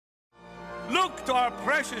Look to our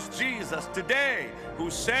precious Jesus today,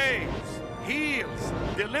 who saves, heals,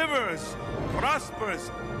 delivers,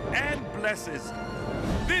 prospers, and blesses.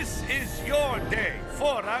 This is your day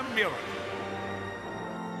for a miracle.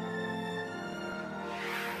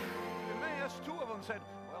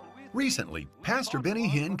 Recently, Pastor Benny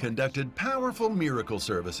Hinn conducted powerful miracle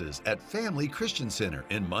services at Family Christian Center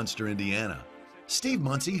in Munster, Indiana. Steve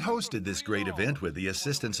Muncie hosted this great event with the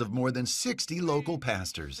assistance of more than 60 local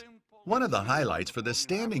pastors. One of the highlights for the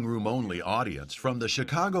standing room only audience from the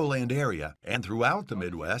Chicagoland area and throughout the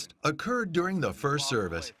Midwest occurred during the first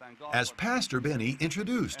service as Pastor Benny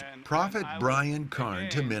introduced Prophet Brian Carn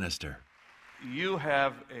to minister. You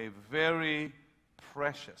have a very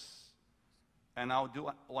precious, and I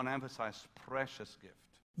want to emphasize precious gift.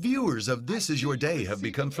 Viewers of This Is Your Day have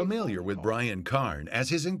become familiar with Brian Carn as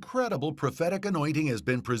his incredible prophetic anointing has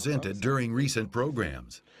been presented during recent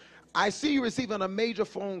programs. I see you receiving a major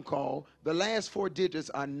phone call. The last 4 digits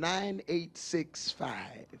are 9865.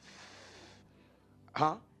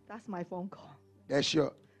 Huh? That's my phone call. That's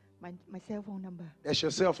your... My cell phone number. That's your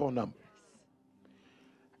cell phone number. Yes.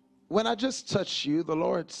 When I just touched you, the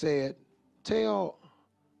Lord said, tell,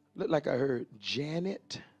 look like I heard,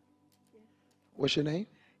 Janet. Yes. What's your name?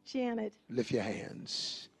 Janet. Lift your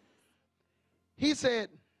hands. He said,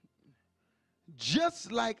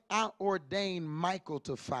 just like I ordained Michael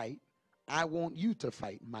to fight, I want you to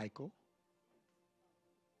fight, Michael.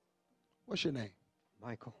 What's your name?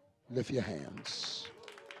 Michael. Lift your hands.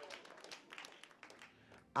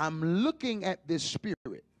 I'm looking at this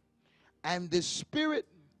spirit, and this spirit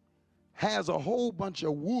has a whole bunch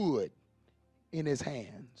of wood in his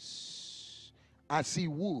hands. I see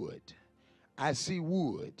wood. I see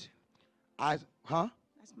wood. That's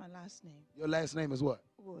my last name. Your last name is what?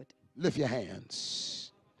 Wood. Lift your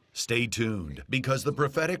hands. Stay tuned, because the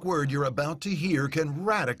prophetic word you're about to hear can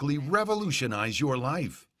radically revolutionize your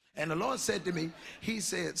life. And the Lord said to me, he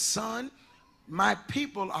said, son, my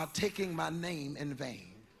people are taking my name in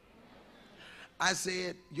vain. I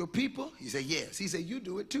said, your people? He said, yes. He said, you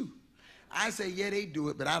do it too. I said, yeah, they do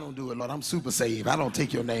it, but I don't do it, Lord. I'm super saved. I don't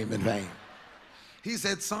take your name in vain. He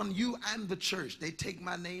said, son, you and the church, they take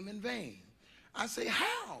my name in vain. I say,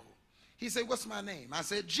 how? He said, what's my name? I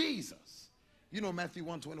said, Jesus. You know Matthew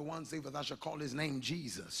 1:21 says, "For thou shalt call his name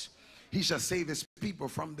Jesus. He shall save his people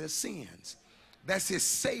from their sins." That's his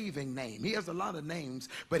saving name. He has a lot of names,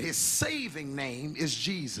 but his saving name is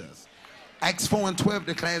Jesus. Acts 4:12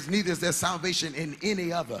 declares, neither is there salvation in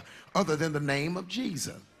any other than the name of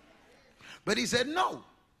Jesus. But he said, no.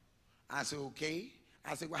 I said, okay.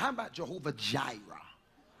 I said, well, how about Jehovah Jireh?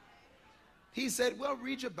 He said, well,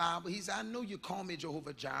 read your Bible. He said, I know you call me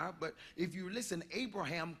Jehovah Jireh, but if you listen,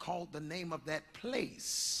 Abraham called the name of that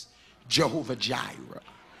place Jehovah Jireh,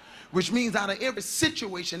 which means out of every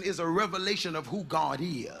situation is a revelation of who God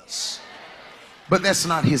is. But that's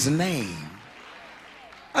not his name.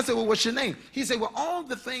 I said, well, what's your name? He said, well, all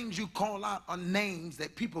the things you call out are names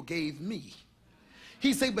that people gave me.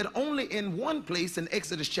 He said, but only in one place in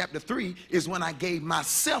Exodus chapter 3 is when I gave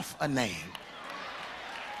myself a name.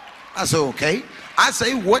 I said, okay. I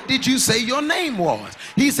say, what did you say your name was?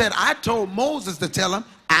 He said, I told Moses to tell him,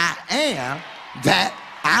 I am that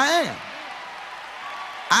I am.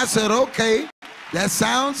 I said, okay, that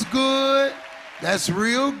sounds good. That's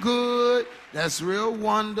real good. That's real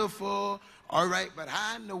wonderful. All right, but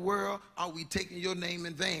how in the world are we taking your name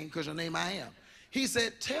in vain because your name I am? He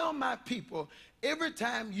said, tell my people, every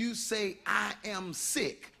time you say I am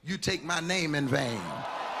sick, you take my name in vain.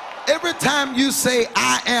 Every time you say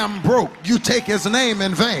I am broke, you take his name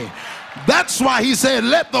in vain. That's why he said,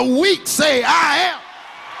 let the weak say I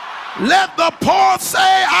am. Let the poor say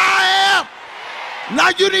I am.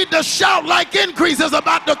 Now you need to shout like increase is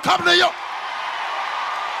about to come to you.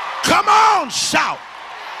 Come on, shout.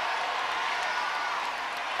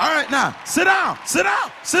 All right, now sit down, sit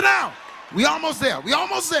down, sit down. We almost there. We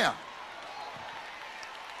almost there.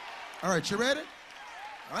 All right, you ready?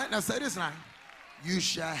 All right, now say this now. You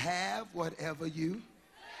shall have whatever you.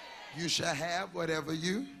 You shall have whatever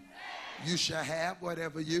you. You shall have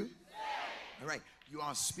whatever you. All right, you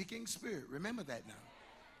are speaking spirit. Remember that now.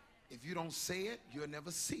 If you don't say it, you'll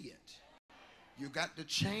never see it. You got to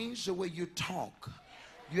change the way you talk.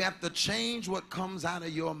 You have to change what comes out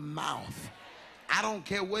of your mouth. I don't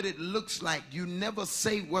care what it looks like. You never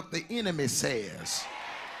say what the enemy says.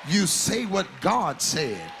 You say what God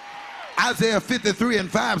said. Isaiah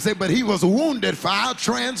 53:5 say, but he was wounded for our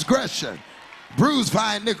transgression, bruised for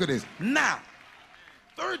our iniquities. Now,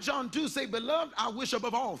 3 John 2 say, beloved, I wish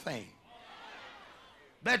above all things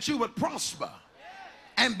that you would prosper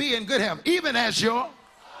and be in good health, even as your.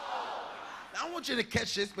 Now, I want you to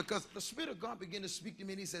catch this, because the Spirit of God began to speak to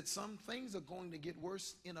me, and he said, some things are going to get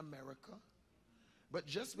worse in America, but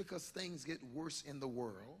just because things get worse in the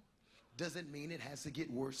world doesn't mean it has to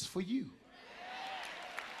get worse for you.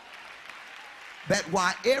 That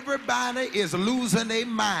while everybody is losing their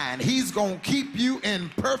mind, he's going to keep you in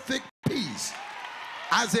perfect peace.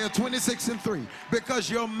 Isaiah 26:3. Because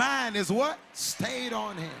your mind is what? Stayed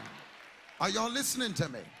on him. Are y'all listening to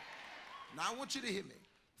me? Now I want you to hear me.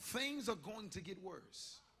 Things are going to get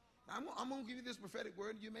worse. Now, I'm going to give you this prophetic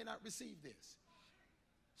word. You may not receive this.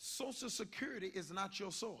 Social Security is not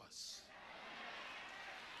your source.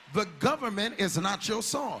 The government is not your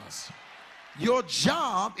source. Your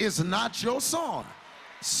job is not your source.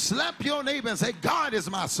 Slap your neighbor and say, God is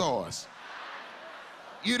my source.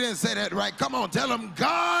 You didn't say that right. Come on, tell them,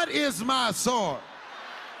 God is my source.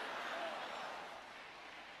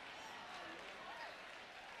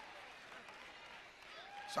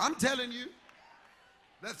 So I'm telling you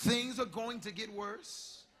that things are going to get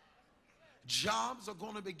worse. Jobs are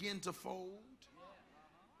going to begin to fold.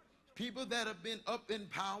 People that have been up in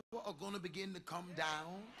power are going to begin to come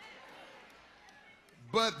down.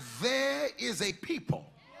 But there is a people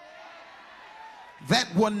that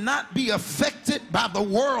will not be affected by the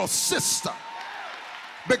world system,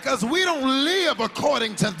 because we don't live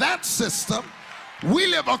according to that system. We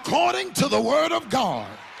live according to the word of God,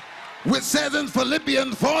 which says in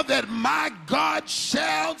Philippians 4 that my God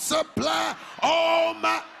shall supply all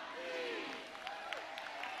my.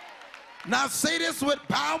 Now say this with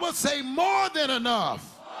power. Say more than enough.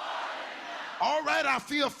 All right, I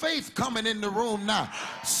feel faith coming in the room now.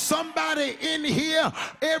 Somebody in here,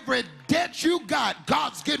 every debt you got,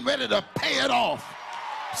 God's getting ready to pay it off.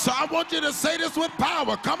 So I want you to say this with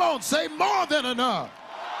power. Come on, say more than enough.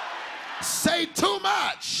 Say too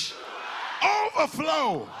much.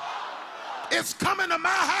 Overflow. It's coming to my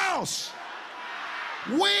house.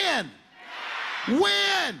 When?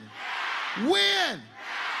 When? When?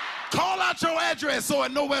 Call out your address so I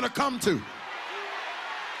know where to come to.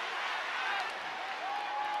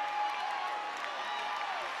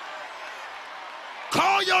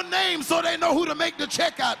 Call your name so they know who to make the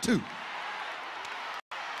check out to.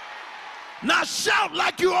 Now shout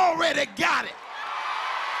like you already got it.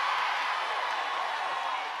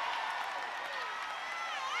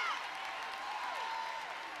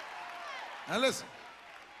 Now listen.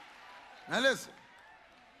 Now listen.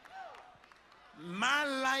 My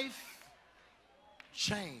life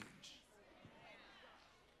changed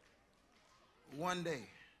one day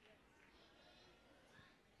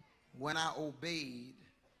when I obeyed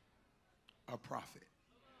a prophet.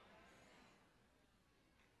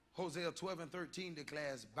 Hosea 12:13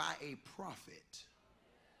 declares, by a prophet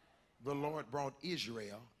the Lord brought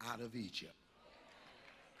Israel out of Egypt.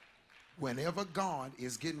 Whenever God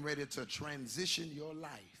is getting ready to transition your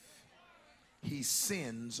life, he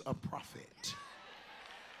sends a prophet.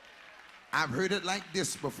 I've heard it like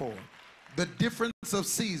this before. The difference of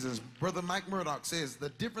seasons, Brother Mike Murdoch says, the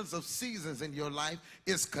difference of seasons in your life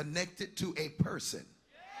is connected to a person.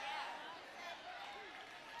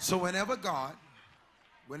 So whenever God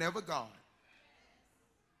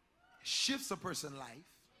shifts a person's life,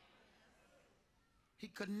 he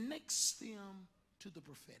connects them to the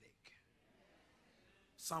prophetic.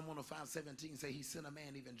 Psalm 105:17 says he sent a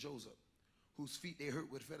man, even Joseph, whose feet they hurt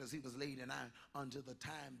with fetters. He was laid in iron until the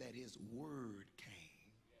time that his word came.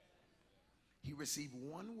 He received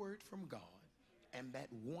one word from God, and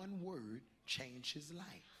that one word changed his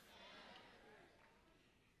life.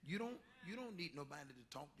 You don't need nobody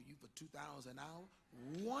to talk to you for 2,000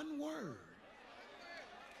 hours. One word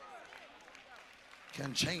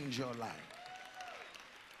can change your life.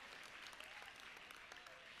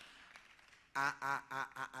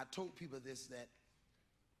 I told people this, that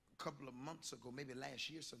a couple of months ago, maybe last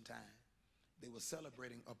year sometime, they were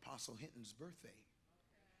celebrating Apostle Hinn's birthday.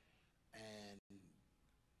 And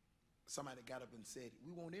somebody got up and said,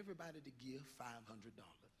 we want everybody to give $500.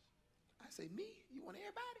 I say, me? You want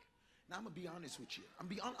everybody? Now I'm going to be honest with you. I'm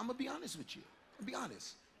going to be honest with you. I'm be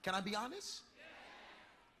honest. Can I be honest?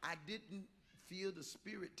 I didn't feel the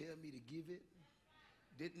Spirit tell me to give it.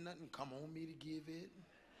 Didn't nothing come on me to give it.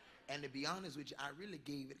 And to be honest with you, I really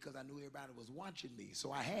gave it because I knew everybody was watching me,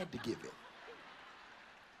 so I had to give it.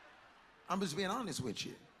 I'm just being honest with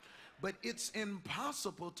you. But it's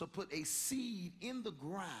impossible to put a seed in the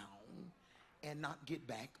ground and not get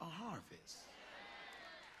back a harvest.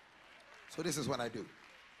 So this is what I do.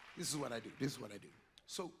 This is what I do. This is what I do.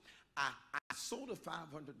 So I sold a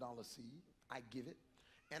 $500 seed. I give it.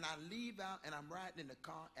 And I leave out, and I'm riding in the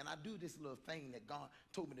car, and I do this little thing that God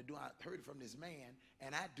told me to do. I heard it from this man,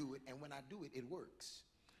 and I do it, and when I do it, it works.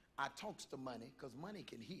 I talks to money because money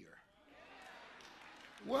can hear.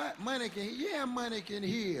 What? Money can hear? Yeah, money can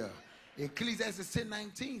hear. Ecclesiastes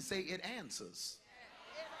 10:19 say it answers.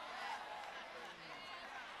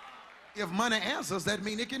 If money answers, that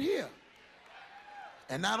means it can hear.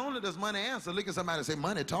 And not only does money answer, look at somebody and say,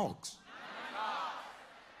 money talks.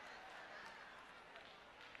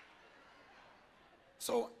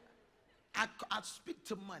 So I speak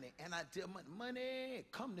to money and I tell money, money,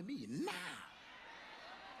 come to me now.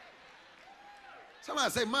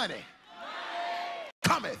 Somebody say, money,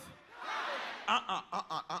 cometh.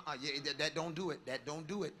 Yeah, that don't do it. That don't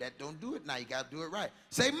do it. That don't do it. Now you got to do it right.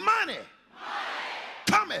 Say, money,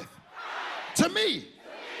 cometh to me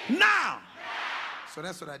now. So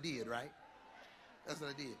that's what I did, right? That's what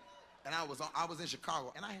I did. And I was in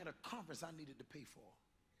Chicago, and I had a conference I needed to pay for.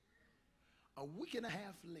 A week and a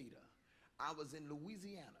half later, I was in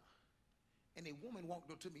Louisiana, and a woman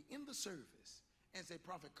walked up to me in the service and said,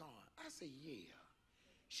 Prophet Carn. I said, yeah.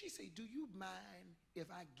 She said, do you mind if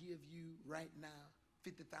I give you right now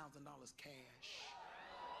 $50,000 cash?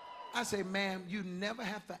 I said, ma'am, you never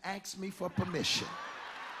have to ask me for permission.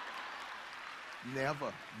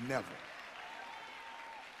 Never, never.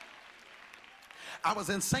 I was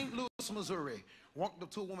in St. Louis, Missouri, walked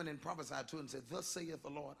up to a woman and prophesied to her and said, thus saith the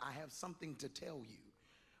Lord, I have something to tell you.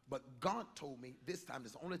 But God told me, this time,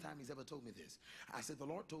 it's the only time he's ever told me this. I said, the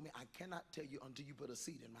Lord told me, I cannot tell you until you put a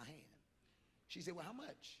seed in my hand. She said, well, how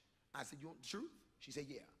much? I said, you want the truth? She said,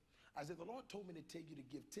 yeah. I said, the Lord told me to tell you to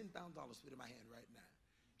give $10,000 to put in my hand right now.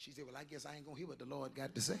 She said, well, I guess I ain't going to hear what the Lord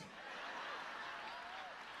got to say.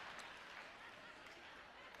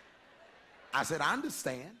 I said, I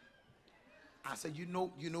understand. I said, you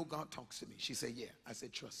know God talks to me. She said, yeah. I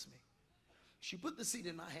said, trust me. She put the seed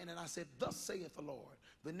in my hand and I said, thus saith the Lord,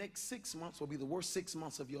 the next 6 months will be the worst 6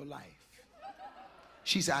 months of your life.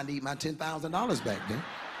 She said, I need my $10,000 back then.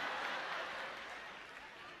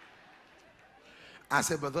 I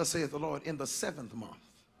said, but thus saith the Lord, in the 7th month,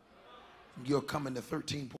 you're coming to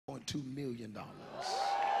 $13.2 million.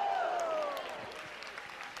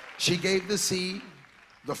 She gave the seed.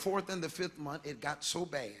 The 4th and the 5th month, it got so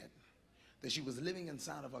bad that she was living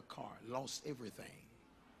inside of a car, lost everything.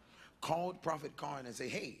 Called Prophet Carn and said,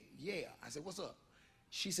 hey, yeah. I said, what's up?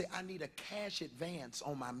 She said, I need a cash advance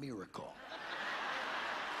on my miracle.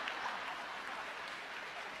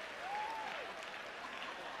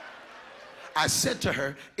 I said to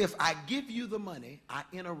her, if I give you the money, I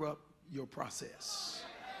interrupt your process.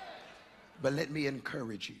 But let me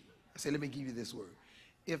encourage you. I said, let me give you this word.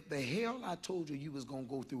 If the hell I told you you was going to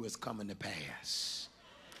go through is coming to pass,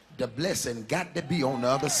 the blessing got to be on the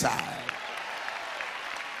other side.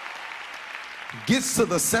 Gets to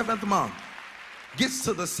the 7th month. Gets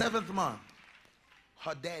to the 7th month.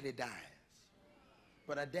 Her daddy dies.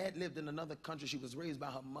 But her dad lived in another country. She was raised by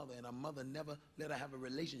her mother, and her mother never let her have a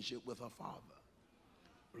relationship with her father.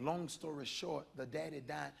 Long story short, the daddy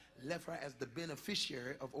died, left her as the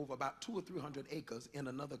beneficiary of over about 200 or 300 acres in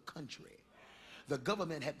another country. The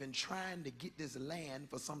government had been trying to get this land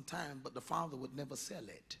for some time, but the father would never sell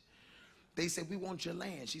it. They said, we want your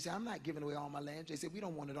land. She said, I'm not giving away all my land. They said, we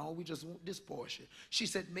don't want it all. We just want this portion. She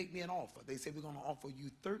said, make me an offer. They said, we're going to offer you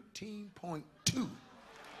 $13.2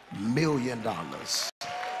 million.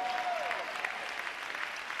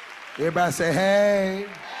 Everybody say, hey.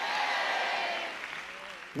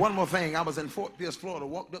 One more thing. I was in Fort Pierce, Florida,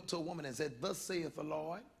 walked up to a woman and said, thus saith the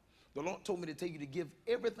Lord. The Lord told me to tell you to give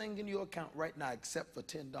everything in your account right now except for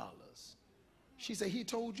 $10. She said, he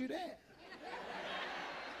told you that?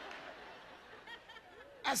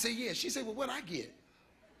 I said, yeah. She said, well, what'd I get?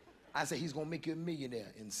 I said, he's going to make you a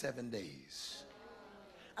millionaire in 7 days.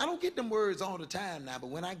 I don't get them words all the time now, but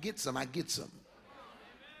when I get some, I get some.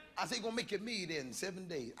 I say, he's going to make you a millionaire in 7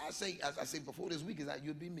 days. I say, before this week is out,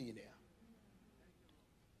 you'll be a millionaire.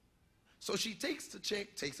 So she takes the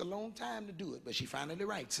check, takes a long time to do it, but she finally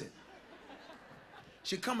writes it.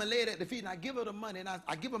 She come and lay it at the feet, and I give her the money, and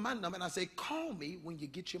I give her my number, and I say, call me when you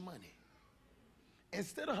get your money.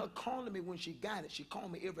 Instead of her calling me when she got it, she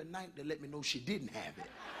called me every night to let me know she didn't have it.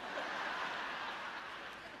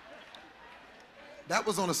 That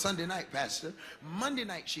was on a Sunday night, Pastor. Monday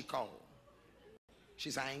night she called. She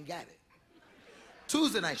said, I ain't got it.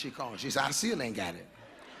 Tuesday night she called. She said, I still ain't got it.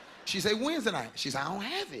 She said, Wednesday night. She said, I don't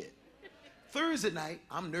have it. Thursday night,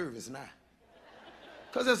 I'm nervous now.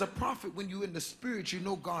 Because as a prophet, when you're in the spirit, you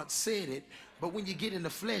know God said it. But when you get in the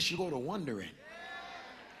flesh, you go to wondering.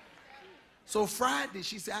 So Friday,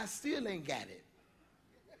 she said, I still ain't got it.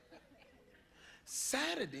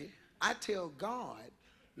 Saturday, I tell God,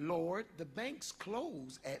 Lord, the banks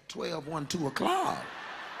close at 12, 1, 2 o'clock.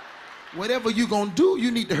 Whatever you're going to do,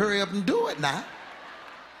 you need to hurry up and do it now.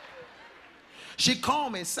 She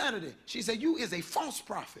called me Saturday. She said, you is a false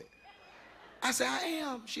prophet. I said, I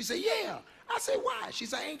am. She said, yeah. I said, why? She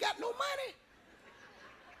said, I ain't got no money.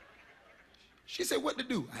 She said, what to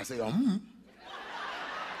do? I said,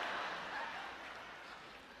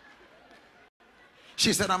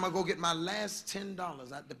 She said, I'm going to go get my last $10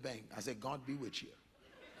 out the bank. I said, God be with you.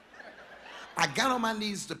 I got on my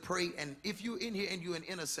knees to pray, and if you're in here and you're an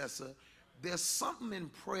intercessor, there's something in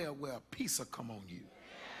prayer where peace will come on you.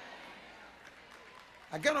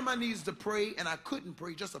 I got on my knees to pray, and I couldn't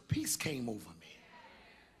pray. Just a peace came over me.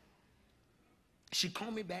 She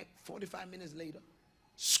called me back 45 minutes later,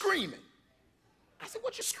 screaming. I said,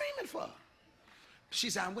 what you screaming for? She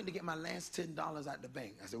said, I went to get my last $10 out the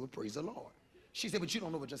bank. I said, well, praise the Lord. She said, but you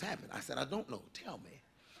don't know what just happened. I said, I don't know. Tell me.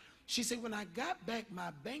 She said, when I got back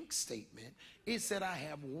my bank statement, it said I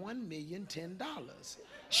have $1,010,010.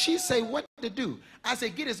 She said, what to do? I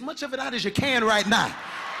said, get as much of it out as you can right now,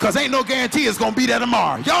 because ain't no guarantee it's going to be there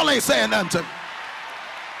tomorrow. Y'all ain't saying nothing to me.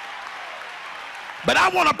 But I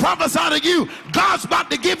want to prophesy to you, God's about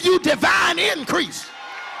to give you divine increase.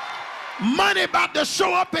 Money about to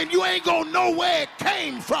show up and you ain't going to know where it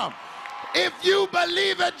came from. If you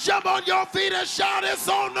believe it, jump on your feet and shout, it's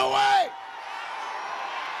on the way.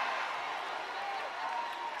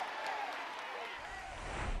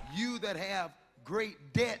 You that have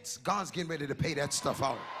great debts, God's getting ready to pay that stuff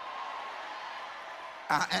out.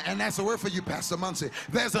 And that's a word for you, Pastor Munster.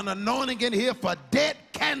 There's an anointing in here for debt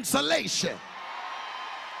cancellation.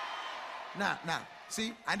 Now,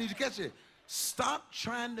 see, I need you to catch it. Stop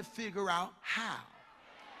trying to figure out how.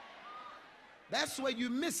 That's where you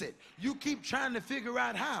miss it. You keep trying to figure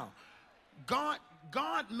out how.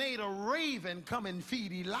 God made a raven come and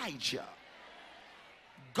feed Elijah.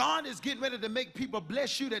 God is getting ready to make people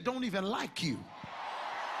bless you that don't even like you.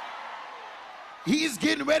 He's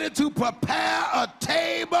getting ready to prepare a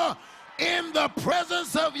table in the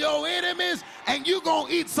presence of your enemies, and you're going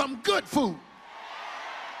to eat some good food.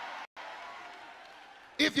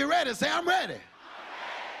 If you're ready, say, I'm ready.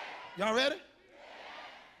 Y'all ready?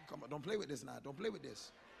 Come on, don't play with this now. Don't play with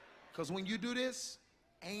this. Because when you do this,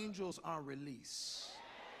 angels are released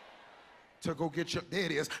to go get your, there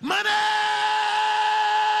it is, money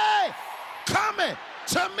coming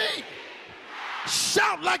to me.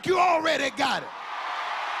 Shout like you already got it.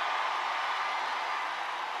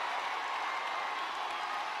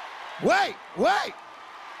 Wait.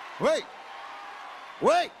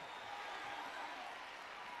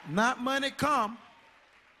 Not money come.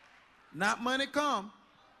 Not money come.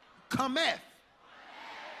 Cometh.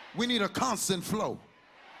 We need a constant flow.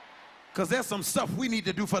 Because there's some stuff we need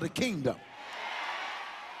to do for the kingdom.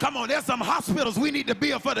 Come on, there's some hospitals we need to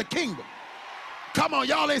build for the kingdom. Come on,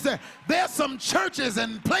 y'all, they say, there's some churches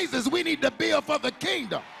and places we need to build for the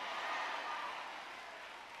kingdom.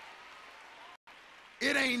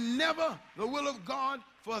 It ain't never the will of God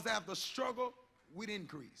for us to have to struggle with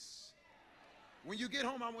increase. When you get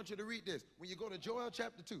home, I want you to read this. When you go to Joel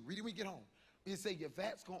chapter 2, read it when you get home. He said, your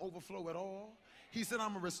vat's going to overflow at all. He said, I'm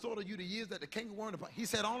going to restore to you the years that the cankerworm upon. He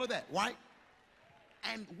said all of that, right?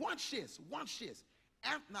 And watch this.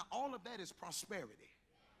 Now, all of that is prosperity.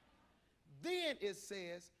 Then it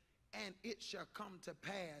says, and it shall come to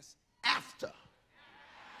pass after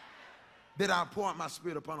that I pour out my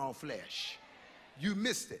spirit upon all flesh. You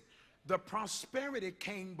missed it. The prosperity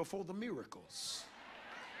came before the miracles.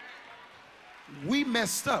 We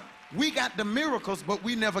messed up. We got the miracles, but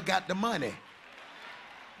we never got the money.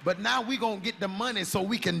 But now we're going to get the money so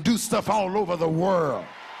we can do stuff all over the world.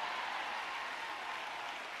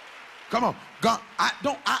 Come on.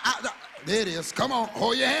 There it is. Come on.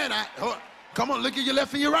 Hold your hand out. Come on. Look at your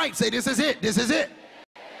left and your right. Say, this is it. This is it.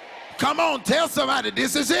 Come on. Tell somebody,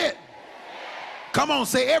 this is it. Come on.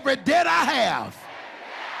 Say, every debt I have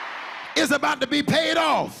is about to be paid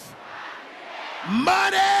off.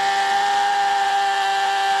 Money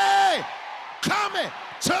coming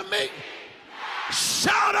to me.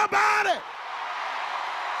 Shout about it.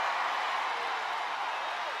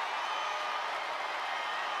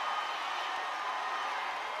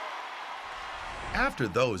 After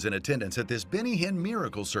those in attendance at this Benny Hinn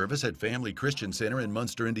miracle service at Family Christian Center in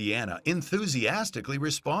Munster, Indiana, enthusiastically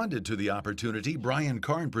responded to the opportunity Brian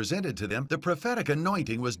Carn presented to them, the prophetic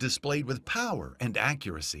anointing was displayed with power and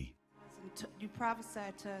accuracy. You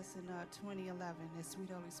prophesied to us in 2011 at Sweet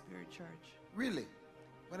Holy Spirit Church. Really?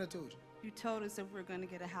 What I told you? You told us that we were going to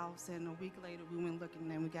get a house, and a week later we went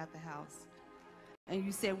looking and we got the house. And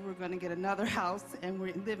you said we were going to get another house, and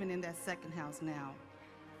we're living in that second house now.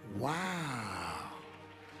 Wow.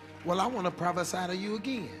 Well, I want to prophesy to you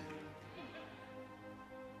again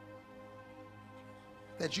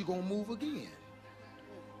that you're going to move again.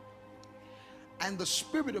 And the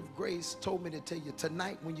Spirit of grace told me to tell you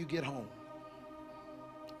tonight when you get home,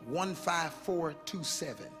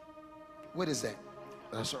 15427. What is that?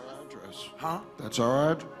 That's our address. Huh? That's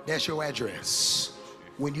our address. That's your address.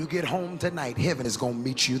 When you get home tonight, heaven is going to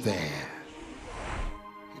meet you there.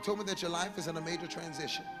 He told me that your life is in a major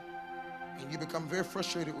transition and you become very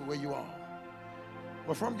frustrated with where you are.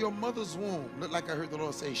 But from your mother's womb, look like I heard the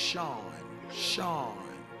Lord say, Sean, Sean,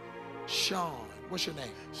 Sean. What's your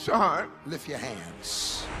name? Sean. Lift your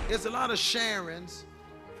hands. There's a lot of Sharons.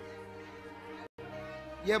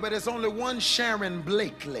 Yeah, but there's only one Sharon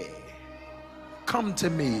Blakely. Come to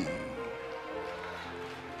me.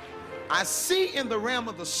 I see in the realm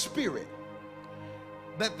of the spirit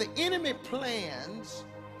that the enemy plans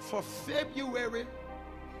for February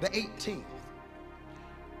the 18th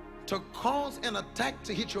to cause an attack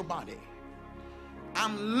to hit your body.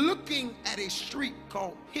 I'm looking at a street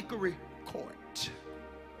called Hickory Court.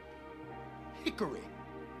 Hickory.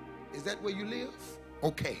 Is that where you live?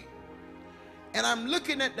 Okay. And I'm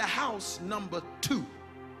looking at the house number 2.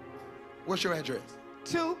 What's your address?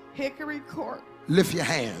 2 Hickory Court. Lift your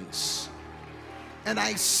hands. And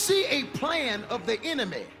I see a plan of the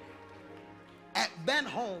enemy at that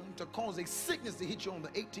home to cause a sickness to hit you on the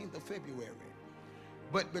 18th of February.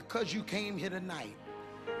 But because you came here tonight,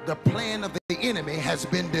 the plan of the enemy has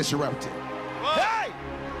been disrupted. Whoa. Hey!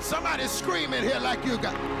 Somebody screaming here like you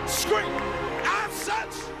got. Scream! I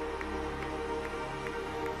said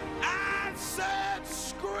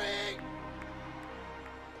scream!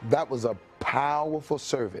 That was a powerful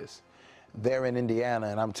service there in Indiana,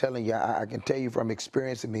 and I'm telling you, I can tell you from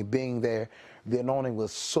experience of me being there, the anointing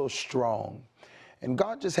was so strong. And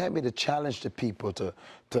God just had me to challenge the people to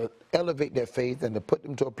elevate their faith and to put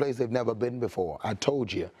them to a place they've never been before. I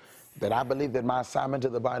told you that I believe that my assignment to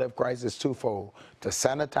the body of Christ is twofold: to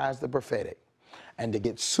sanitize the prophetic and to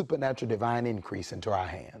get supernatural divine increase into our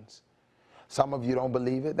hands. Some of you don't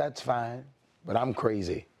believe it, that's fine, but I'm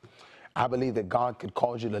crazy. I believe that God could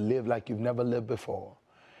cause you to live like you've never lived before.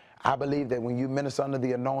 I believe that when you minister under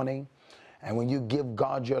the anointing and when you give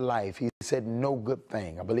God your life, he said no good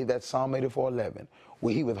thing. I believe that's Psalm 84:11,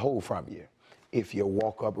 will he withhold from you if you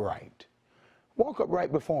walk upright. Walk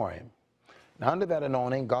upright before him. Now under that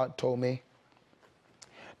anointing, God told me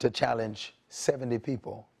to challenge 70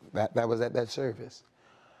 people. That was at that service.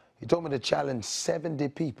 He told me to challenge 70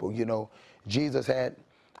 people. You know, Jesus had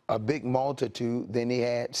a big multitude, then he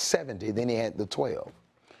had 70, then he had the 12.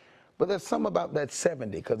 But there's some about that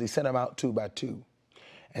 70, because he sent them out 2 by 2.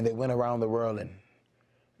 And they went around the world and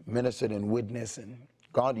ministered and witnessed, and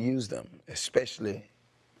God used them, especially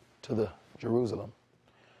to the Jerusalem.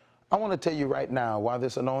 I want to tell you right now, while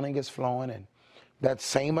this anointing is flowing, and that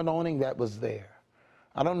same anointing that was there,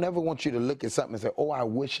 I don't never want you to look at something and say, oh, I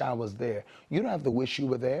wish I was there. You don't have to wish you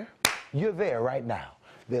were there. You're there right now.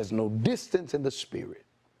 There's no distance in the spirit.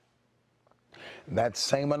 That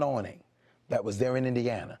same anointing that was there in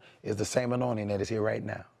Indiana is the same anointing that is here right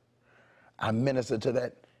now. I ministered to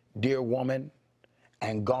that dear woman,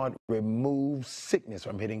 and God removed sickness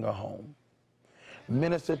from hitting her home.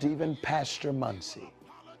 Ministered to even Pastor Muncie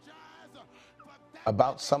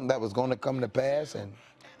about something that was going to come to pass, and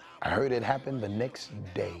I heard it happen the next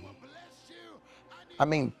day. I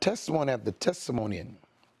mean, testimony after testimony and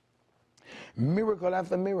miracle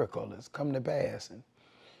after miracle has come to pass. And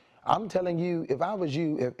I'm telling you, if I was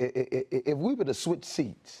you, if we were to switch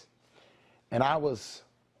seats and I was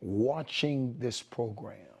watching this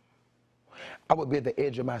program, I would be at the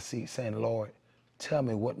edge of my seat saying, Lord, tell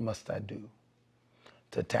me, what must I do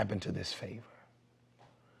to tap into this favor?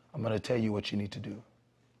 I'm going to tell you what you need to do.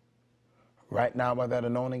 Right now, while that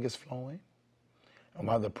anointing is flowing and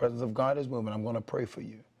while the presence of God is moving, I'm going to pray for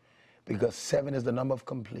you, because 7 is the number of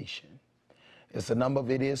completion. It's the number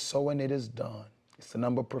of it is so and it is done. It's the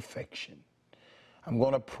number of perfection. I'm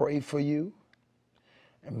going to pray for you,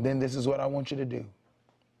 and then this is what I want you to do.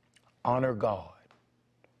 Honor God.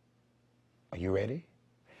 Are you ready?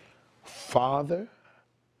 Father,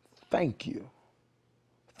 thank you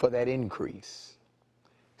for that increase.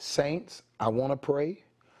 Saints, I want to pray,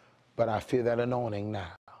 but I feel that anointing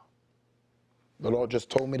now. The Lord just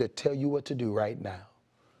told me to tell you what to do right now.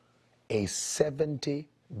 A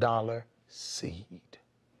 $70 seed.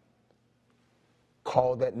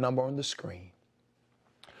 Call that number on the screen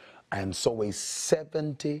and sow a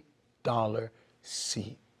 $70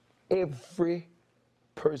 seed. Every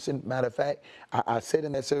person, matter of fact, I said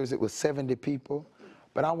in that service it was 70 people,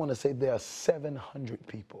 but I want to say there are 700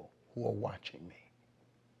 people who are watching me.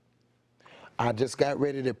 I just got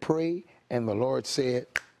ready to pray, and the Lord said,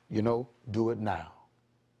 you know, do it now.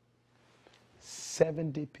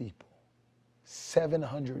 70 people,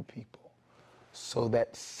 700 people sow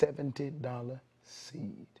that $70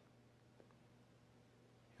 seed.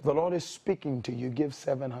 If the Lord is speaking to you, give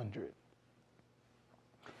 700.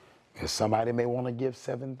 If somebody may want to give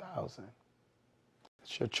 7,000,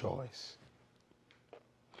 it's your choice.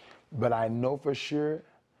 But I know for sure,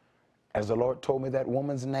 as the Lord told me that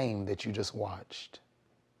woman's name that you just watched,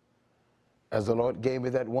 as the Lord gave me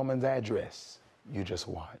that woman's address you just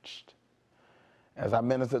watched, as I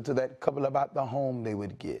ministered to that couple about the home they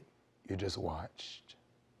would get, you just watched.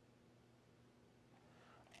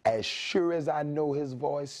 As sure as I know his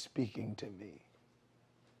voice speaking to me,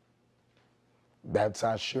 that's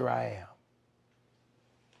how sure I am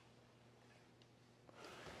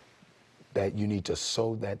that you need to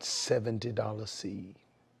sow that $70 seed.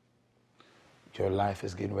 Your life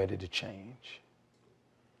is getting ready to change.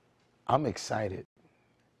 I'm excited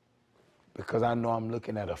because I know I'm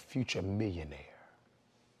looking at a future millionaire.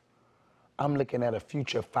 I'm looking at a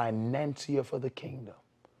future financier for the kingdom.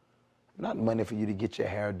 Not money for you to get your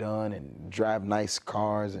hair done and drive nice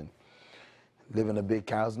cars and live in a big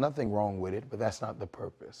house. Nothing wrong with it, but that's not the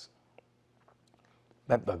purpose.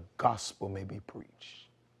 That the gospel may be preached.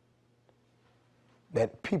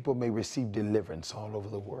 That people may receive deliverance all over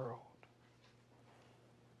the world.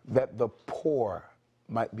 That the poor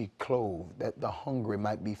might be clothed. That the hungry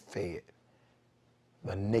might be fed.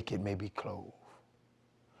 The naked may be clothed.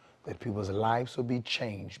 That people's lives will be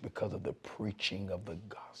changed because of the preaching of the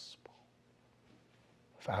gospel.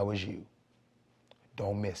 If I was you,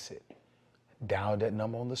 don't miss it. Dial that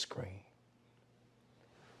number on the screen,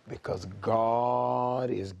 because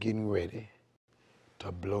God is getting ready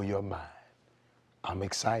to blow your mind. I'm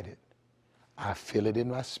excited. I feel it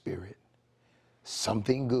in my spirit.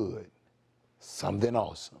 Something good, something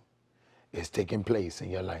awesome is taking place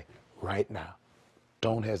in your life right now.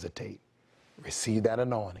 Don't hesitate. Receive that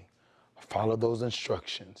anointing. Follow those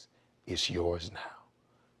instructions. It's yours now.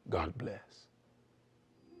 God bless.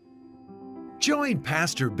 Join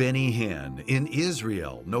Pastor Benny Hinn in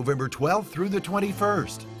Israel, November 12th through the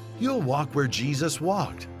 21st. You'll walk where Jesus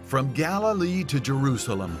walked, from Galilee to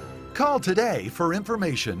Jerusalem. Call today for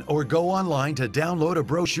information or go online to download a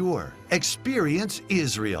brochure. Experience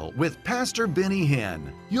Israel with Pastor Benny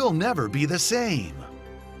Hinn. You'll never be the same.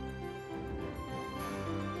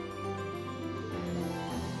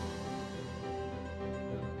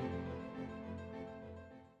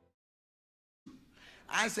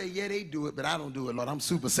 I say, yeah, they do it, but I don't do it, Lord. I'm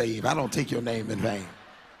super saved. I don't take your name in vain.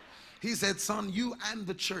 He said, son, you and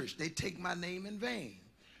the church, they take my name in vain.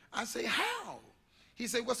 I say, how? He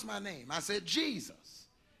said, what's my name? I said, Jesus.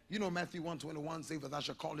 You know, Matthew 1:21 says, "I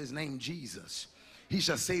shall call his name Jesus. He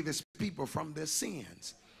shall save his people from their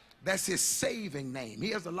sins." That's his saving name.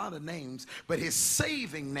 He has a lot of names, but his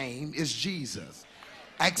saving name is Jesus.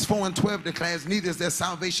 Acts 4:12 declares, neither is there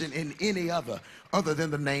salvation in any other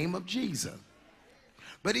than the name of Jesus.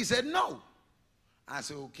 But he said, no. I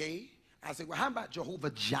said, okay. I said, well, how about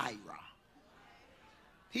Jehovah Jireh?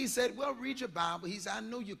 He said, well, read your Bible. He said, I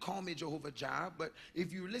know you call me Jehovah Jireh, but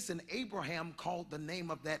if you listen, Abraham called the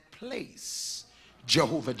name of that place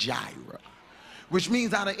Jehovah Jireh, which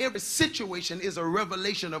means out of every situation is a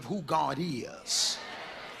revelation of who God is.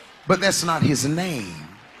 But that's not his name.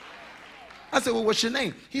 I said, well, what's your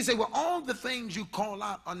name? He said, well, all the things you call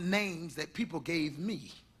out are names that people gave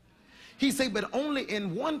me. He said, but only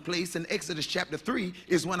in one place in Exodus chapter 3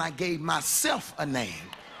 is when I gave myself a name.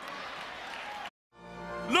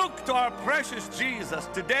 Look to our precious Jesus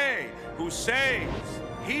today, who saves,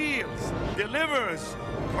 heals, delivers,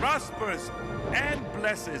 prospers, and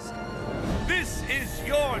blesses. This is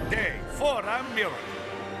your day for a miracle.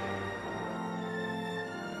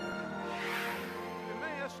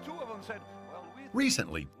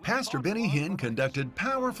 Recently, Pastor Benny Hinn conducted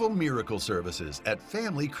powerful miracle services at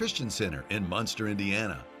Family Christian Center in Munster,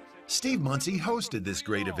 Indiana. Steve Muncie hosted this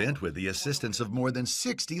great event with the assistance of more than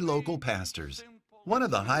 60 local pastors. One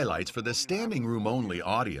of the highlights for the standing room only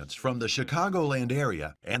audience from the Chicagoland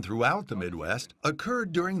area and throughout the Midwest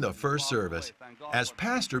occurred during the first service as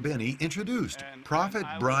Pastor Benny introduced Prophet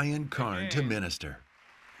Brian Carn to minister.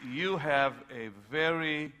 You have a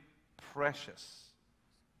very precious,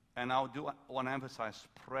 and I want to emphasize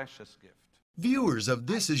precious gift. Viewers of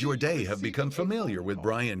This Is Your Day have become familiar with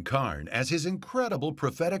Brian Carn as his incredible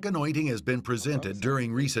prophetic anointing has been presented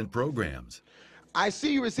during recent programs. I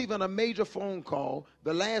see you receiving a major phone call.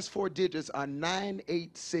 The last 4 digits are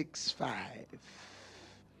 9865.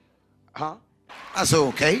 Huh? I said,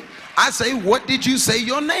 okay. I say, what did you say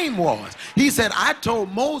your name was? He said, I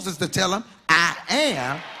told Moses to tell him, I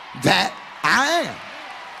am that I am.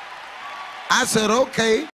 I said,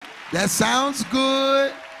 okay, that sounds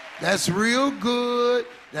good. That's real good.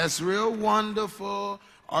 That's real wonderful.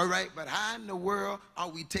 All right, but how in the world are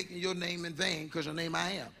we taking your name in vain? Because your name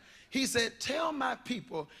I am. He said, tell my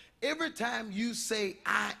people, every time you say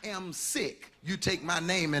I am sick, you take my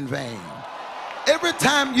name in vain. Every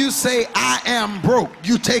time you say I am broke,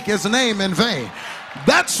 you take his name in vain.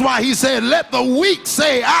 That's why he said, let the weak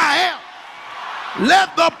say I am.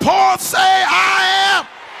 Let the poor say I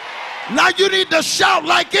am. Now you need to shout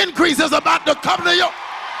like increase is about to come to you.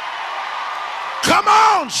 Come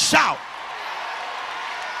on, shout.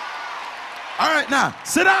 All right, now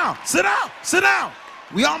sit down, sit down, sit down.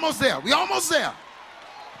 We almost there. We almost there.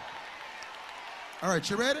 All right,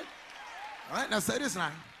 you ready? All right, now say this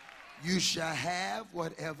now. You shall have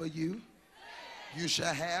whatever you. You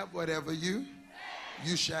shall have whatever you.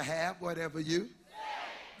 You shall have whatever you.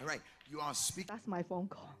 All right, you are speaking. That's my phone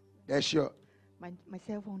call. That's your. My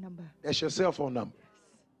cell phone number. That's your cell phone number.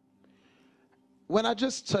 When I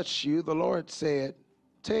just touched you, the Lord said,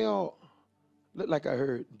 tell, look like I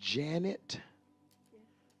heard, Janet.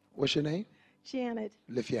 What's your name? Janet.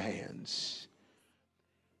 Lift your hands.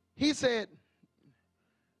 He said,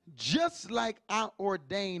 just like I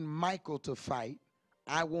ordained Michael to fight,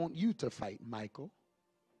 I want you to fight, Michael.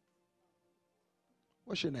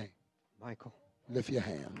 What's your name? Michael. Lift your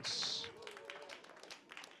hands.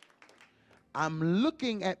 I'm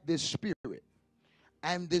looking at this spirit,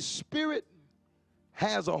 and this spirit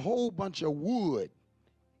has a whole bunch of wood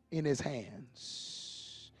in his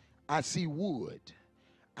hands. I see wood.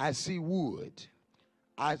 I see wood.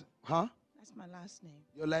 That's my last name.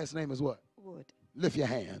 Your last name is what? Wood. Lift your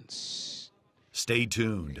hands. Stay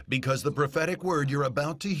tuned, because the prophetic word you're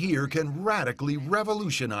about to hear can radically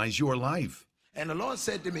revolutionize your life. And the Lord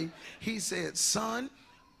said to me, he said, son,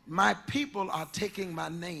 my people are taking my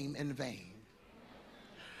name in vain.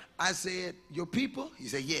 I said, your people? He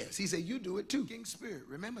said, yes. He said, you do it too. King Spirit,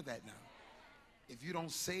 remember that now. If you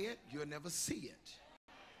don't say it, you'll never see it.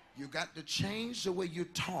 You got to change the way you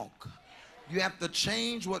talk. You have to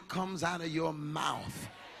change what comes out of your mouth.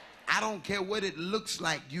 I don't care what it looks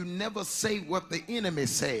like. You never say what the enemy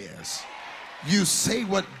says. You say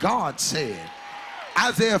what God said.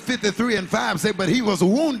 Isaiah 53:5 say, but he was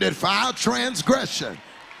wounded for our transgression,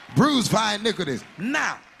 bruised for our iniquities.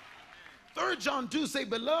 Now, 3 John 2 say,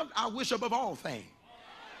 beloved, I wish above all things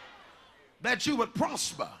that you would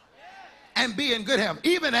prosper and be in good health,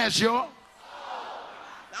 even as your.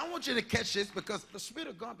 Now, I want you to catch this, because the Spirit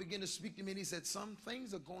of God began to speak to me, and he said, some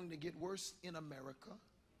things are going to get worse in America,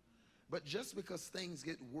 but just because things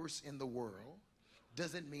get worse in the world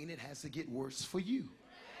doesn't mean it has to get worse for you.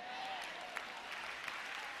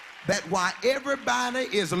 That while everybody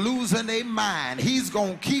is losing their mind, he's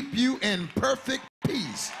going to keep you in perfect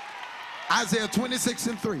peace. Isaiah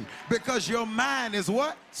 26:3. Because your mind is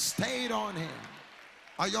what? Stayed on him.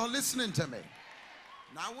 Are y'all listening to me?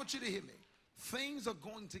 Now I want you to hear me. Things are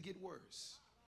going to get worse.